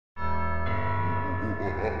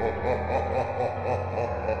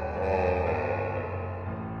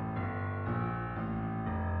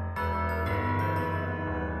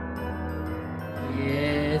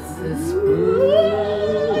Yes, the spook.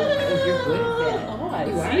 Oh, you're good at that. Oh, I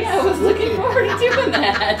You see. are I was so looking good. forward to doing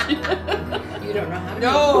that. You don't know how to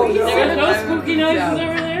No, do no. spooky. There's no I don't spooky do noises that.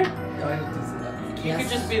 over there? No, I don't do that. You could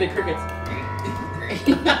just be the crickets.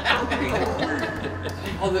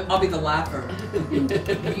 I'll be the laugher.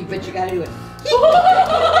 But you gotta do it.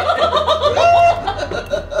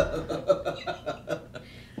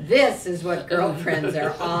 This is what girlfriends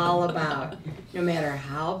are all about. No matter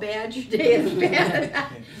how bad your day is bad.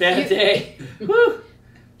 Bad day. Woo.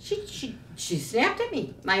 She snapped at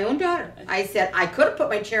me, my own daughter. I said, I could have put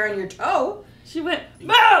my chair on your toe. She went,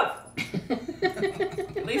 move!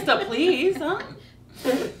 At least a please, huh?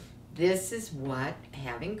 This is what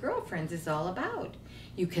having girlfriends is all about.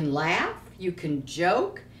 You can laugh, you can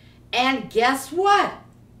joke, and guess what?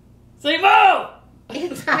 Say move!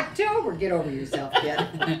 It's October. Get over yourself, kid.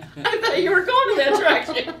 I thought you were going to that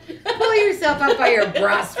direction. Pull yourself up by your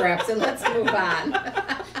bra straps and let's move on.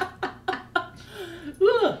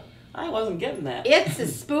 Ugh, I wasn't getting that. It's a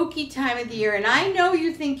spooky time of the year, and I know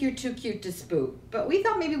you think you're too cute to spook, but we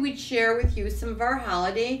thought maybe we'd share with you some of our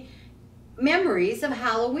holiday memories of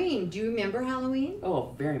Halloween. Do you remember Halloween?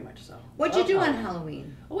 Oh, very much so. What'd you do on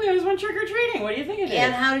Halloween? Oh, we always went trick-or-treating. What do you think I did?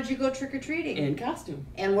 And how did you go trick-or-treating? In costume.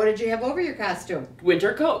 And what did you have over your costume?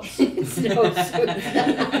 Winter coats. Snowsuits.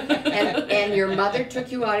 and your mother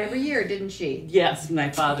took you out every year, didn't she? Yes, my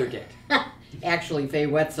father did. Actually, Faye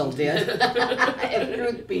Wetzel did. If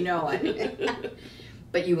truth be known.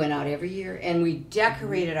 But you went out every year, and we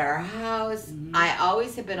decorated our house. Mm-hmm. I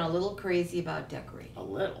always have been a little crazy about decorating. A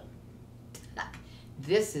little.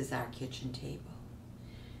 This is our kitchen table.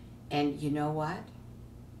 And you know what?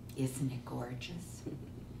 Isn't it gorgeous?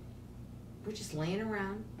 We're just laying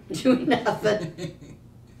around, doing nothing.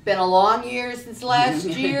 Been a long year since last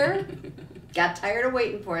year. Got tired of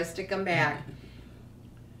waiting for us to come back.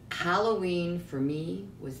 Halloween for me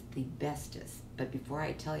was the bestest. But before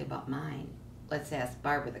I tell you about mine, let's ask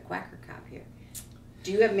Barbara the Quacker Cop here.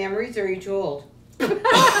 Do you have memories, or are you too old?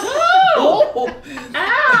 Oh,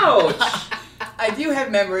 Ouch! I do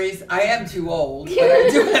have memories. I am too old, but I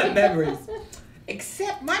do have memories.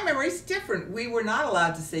 Except my memory's different. We were not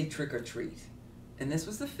allowed to say trick or treat. And this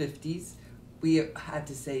was the 50s. We had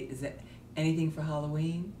to say, is it anything for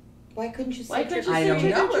Halloween? Why couldn't you Why say couldn't trick or I say don't treat?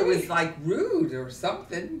 know. It trick-or-treat? was like rude or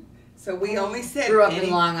something. So we only said Grew up any-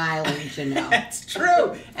 in Long Island, you know. That's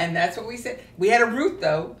true. And that's what we said. We had a route,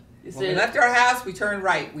 though. You When we said- left our house, we turned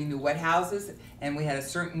right. We knew what houses, and we had a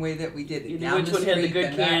certain way that we did it. You knew Down which the one had the street good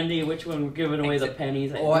and that. candy, which one were giving away the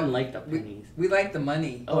pennies. I Oh, didn't like the pennies. We liked the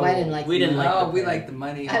money. Oh, I didn't like we the didn't money. like Oh, the we pennies. liked the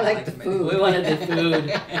money. I liked the money. food. We wanted the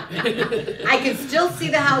food. I can still see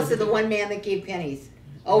the house of the one man that gave pennies.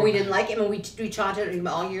 Oh, we didn't like him, and we taunted him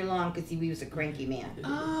all year long because he was a cranky man.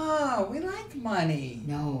 Oh, we liked money.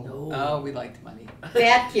 No. Oh, we liked money.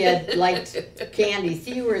 That kid liked candy.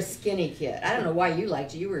 See, you were a skinny kid. I don't know why you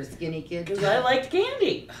liked it. You were a skinny kid. Because I liked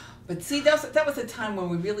candy. But see, that was a time when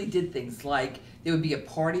we really did things like there would be a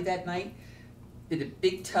party that night. In a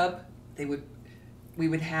big tub, we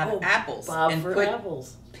would have apples Bob and for put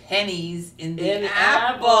apples. pennies in the In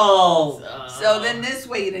apples. apples. So then this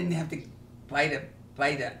way you didn't have to bite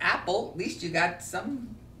an apple. At least you got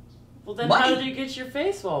some. Well, then money. how did you get your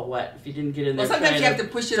face all wet if you didn't get in there? Well, sometimes you trying have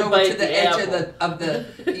to push it to over bite to the edge apple? of the.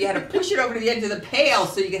 You had to push it over to the edge of the pail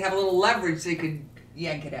so you could have a little leverage so you could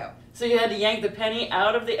yank it out. So you had to yank the penny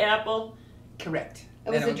out of the apple? Correct. It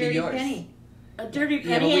was Then a would be dirty yours. penny. A dirty Yeah, but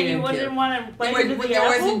penny, we and you didn't care. didn't want to bite There into the there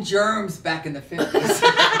apple? wasn't germs back in the 50s.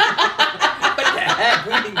 What the heck?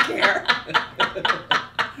 We didn't care.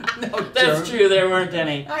 No That's germs. true, there weren't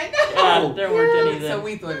any. I know. Yeah, there weren't any So then.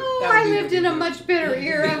 we thought Oh, that would I be lived in a really much better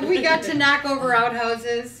era. We got to knock over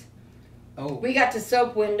outhouses. good. Oh. We got to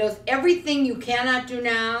soap windows. Everything you cannot do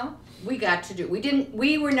now, we got to do.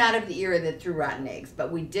 We were not of the era that threw rotten eggs,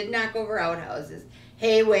 but we did knock over outhouses,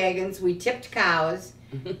 hay wagons, we tipped cows,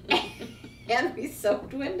 and we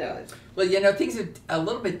soaped windows. Well, you know, things are a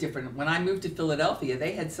little bit different. When I moved to Philadelphia,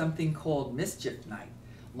 they had something called Mischief Night.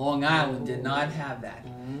 Long Island did not have that.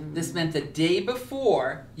 This meant the day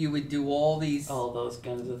before you would do all these All those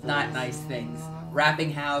kinds of things. not nice things.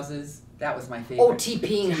 Wrapping houses. That was my favorite. Oh,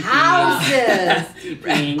 TPing houses.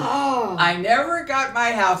 TPing. Oh. I never got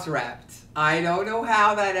my house wrapped. I don't know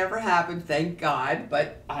how that ever happened, thank God,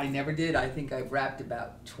 but I never did. I think I've wrapped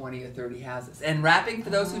about 20 or 30 houses. And wrapping, for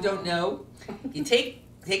those who don't know, you take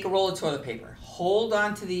a roll of toilet paper, hold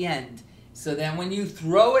on to the end, so then when you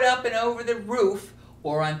throw it up and over the roof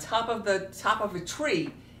or on top of a tree,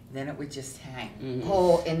 then it would just hang. Mhm.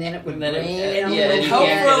 Oh, and then it would And then it- rain. And yeah, you would you hope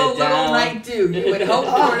can't for a get it little down. night dew. You would hope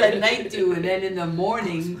for a night dew, and then in the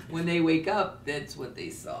morning, when they wake up, that's what they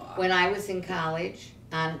saw. When I was in college,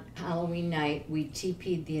 on Halloween night, we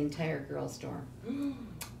TP'd the entire girls' dorm.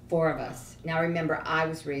 4 of us. Now remember, I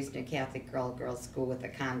was raised in a Catholic girls' school with a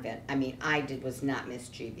convent. I mean, was not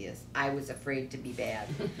mischievous. I was afraid to be bad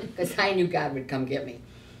because I knew God would come get me.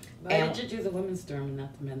 Why And- did you do the women's dorm and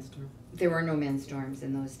not the men's dorm? There were no men's dorms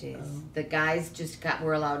in those days. Oh. The guys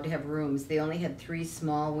were allowed to have rooms. They only had 3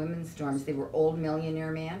 small women's dorms. They were old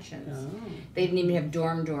millionaire mansions. Oh. They didn't even have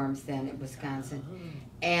dorms then in Wisconsin.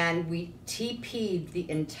 And we TP'd the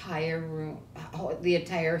entire room, the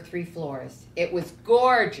entire 3 floors. It was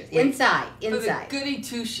gorgeous. Wait, Inside. For the goody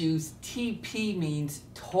two shoes, TP means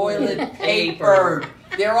toilet paper.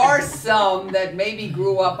 There are some that maybe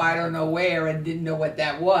grew up I don't know where and didn't know what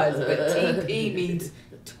that was, but TP means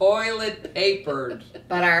toilet papered.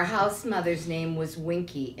 But our house mother's name was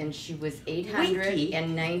Winky, and she was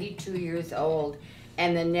 892 years old.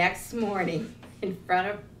 And the next morning, in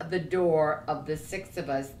front of the door of the 6 of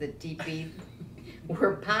us that TP'd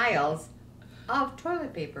were piles of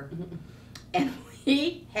toilet paper. And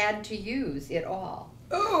we had to use it all.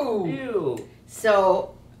 Ooh. Ew.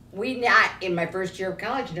 So in my first year of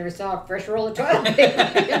college, never saw a fresh roll of toilet paper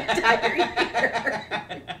the entire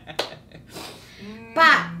year.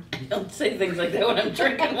 But Don't say things like that when I'm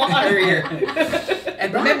drinking water here.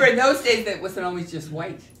 And remember, in those days, that wasn't always just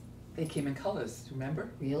white. They came in colors, remember?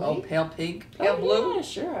 Really? Oh, pale pink, pale Oh, blue. Yeah,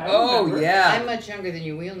 sure. I Oh, remember. yeah. I'm much younger than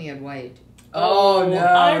you. We only had white. Oh, no,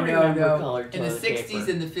 I no, remember no. colored In the toilet 60s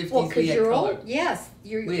paper. and the 50s, Well, we because had you're color. old. Yes,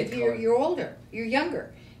 We had color. you're older. You're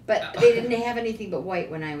younger. But they didn't have anything but white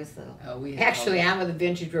when I was little. Oh, we had Actually, color. I'm with the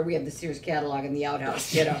vintage where we have the Sears catalog in the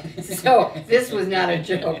outhouse, you know. So this was not a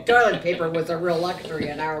joke. Toilet paper was a real luxury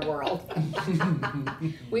in our world.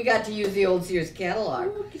 We got to use the old Sears catalog.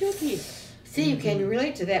 Okie dokie. See, you can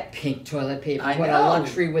relate to that pink toilet paper. I What know. a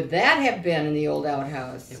luxury would that have been in the old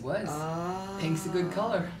outhouse? It was. Ah. Pink's a good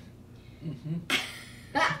color.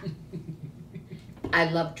 I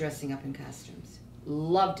loved dressing up in costumes.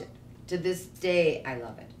 Loved it. To this day, I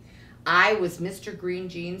love it. I was Mr. Green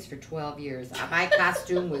Jeans for 12 years. My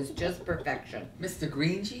costume was just perfection. Mr.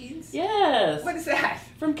 Green Jeans? Yes. What is that?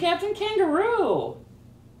 From Captain Kangaroo.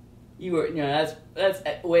 You were,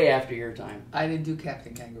 that's way after your time. I didn't do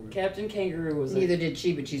Captain Kangaroo. Captain Kangaroo was. Neither did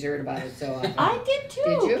she, but she's heard about it so often. I did too.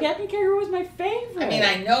 Did you? Captain Kangaroo was my favorite. I mean,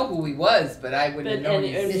 I know who he was, but I wouldn't have known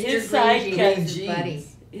and he's his Mr. Green sidekick, Jeans, his buddy.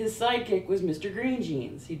 his sidekick was Mr. Green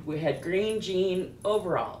Jeans. We had green jean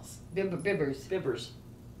overalls, Bibbers. bibbers.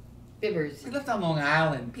 Bibbers. We lived on Long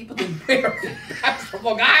Island. People didn't wear caps from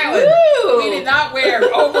Long Island. Woo! We did not wear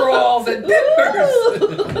overalls and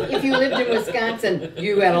bibbers. If you lived in Wisconsin,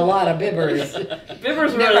 you had a lot of bibbers.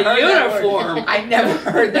 Bibbers were Never a heard that word. uniform. I never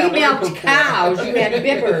heard We that word milked before. cows, you had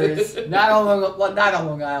bibbers. Not on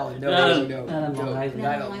Long Island. No, Not- no, no. not on Long no, Island.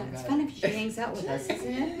 not No, on Long it's Island. fun if she hangs out with us,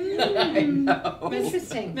 isn't it? I know.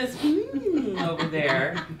 Interesting. Miss over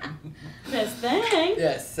there. Miss Thing.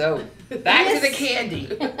 Yes, so back to the candy.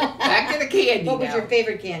 Back to the candy What was now. your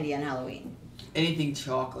favorite candy on Halloween? Anything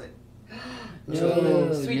chocolate.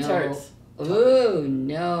 No, sweet no. tarts Ooh,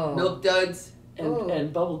 no. Milk duds. Oh.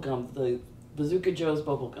 and bubble gum. The Bazooka Joe's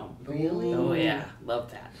bubble gum. Really? Oh yeah, love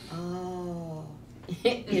that. Oh.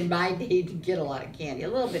 In my day, you didn't get a lot of candy. A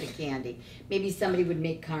little bit of candy. Maybe somebody would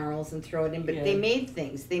make caramels and throw it in, but Yeah. they made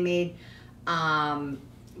things. They made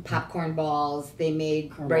popcorn balls. They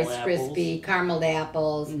made Caramel Rice apples. Krispie, caramel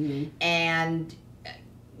apples, Mm-hmm. and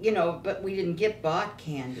but we didn't get bought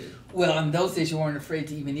candy. Well, in those days you weren't afraid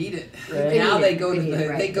to even eat it. Right. Now Could they eat go it, to could eat the it,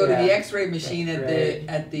 right. they go to the Yeah. X-ray machine at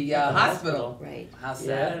Right. the hospital. Right. How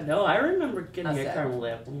sad. Yeah, no, I remember getting How's a that? caramel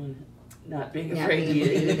apple and not being Not afraid being to eat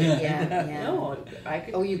able to eat it. it, yeah, yeah. No, I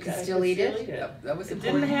could. Oh, you could I still eat it? Yep, that was It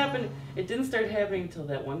important. didn't happen. It didn't start happening until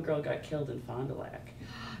that one girl got killed in Fond du Lac.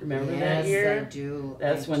 Remember Yes, that year? I do.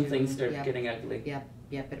 That's I when do. things started Yep. getting ugly.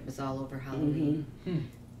 Yep, but it was all over Halloween. Mhm.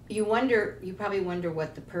 You probably wonder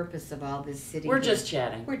what the purpose of all this sitting We're here- just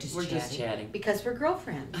chatting. We're just chatting. because we're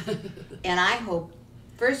girlfriends. And I hope,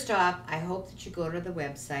 first off, I hope that you go to the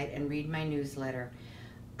website and read my newsletter.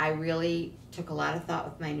 I really took a lot of thought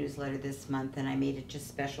with my newsletter this month, and I made it just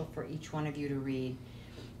special for each one of you to read.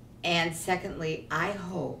 And secondly, I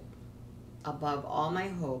hope, above all my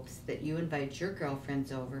hopes, that you invite your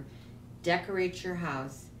girlfriends over, decorate your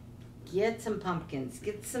house, get some pumpkins,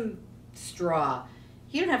 get some straw.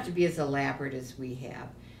 You don't have to be as elaborate as we have,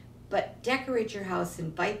 but decorate your house,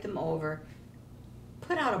 invite them over,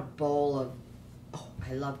 put out a bowl of,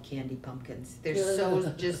 I love candy pumpkins. They're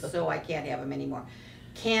so, just so I can't have them anymore.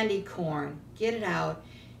 Candy corn, get it out,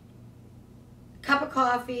 cup of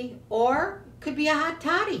coffee, or could be a hot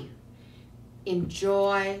toddy.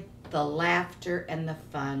 Enjoy the laughter and the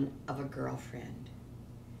fun of a girlfriend.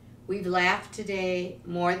 We've laughed today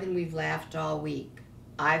more than we've laughed all week.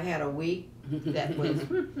 I've had a week that was,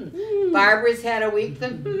 Barbara's had a week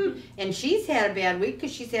that, and she's had a bad week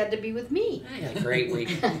because she's had to be with me. I had a great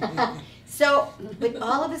week. So, but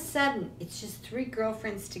all of a sudden, it's just 3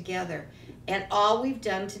 girlfriends together, and all we've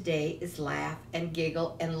done today is laugh and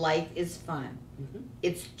giggle, and life is fun. Mhm.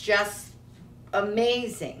 It's just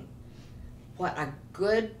amazing what a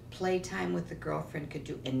good playtime with the girlfriend could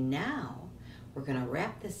do. And now we're gonna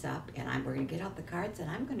wrap this up, and we're gonna get out the cards, and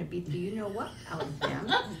I'm gonna beat the you know what out of them.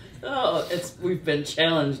 Oh, we've been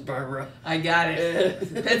challenged, Barbara. I got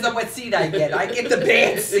it. Depends on what seat I get. I get the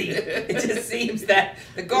bad seat. It just seems that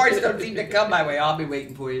the cards don't seem to come my way. I'll be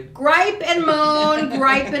waiting for you. Gripe and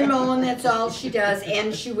moan, that's all she does,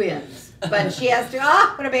 and she wins. But she has to,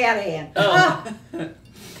 what a bad hand. Oh.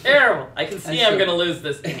 Terrible. I can see That's I'm true. going to lose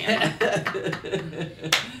this hand.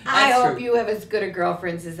 I hope true. you have as good a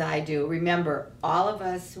girlfriends as I do. Remember, all of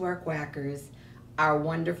us who are quackers are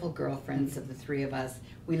wonderful girlfriends of the 3 of us.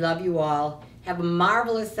 We love you all. Have a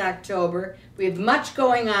marvelous October. We have much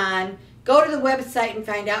going on. Go to the website and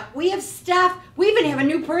find out. We have stuff. We even have a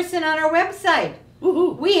new person on our website.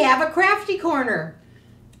 Woohoo. We have a crafty corner.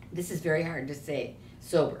 This is very hard to say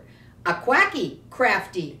sober. A quacky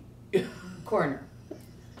crafty corner.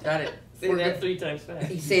 Got it. Say We're that good. 3 times fast.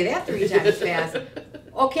 You say that 3 times fast.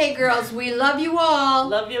 Okay, girls, we love you all.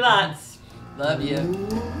 Love you lots. Love you.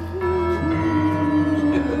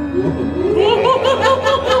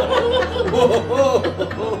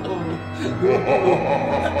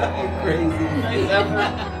 Crazy. Nice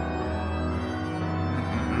effort.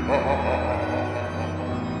 Ha ha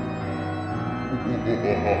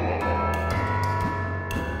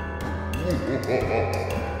ha ha.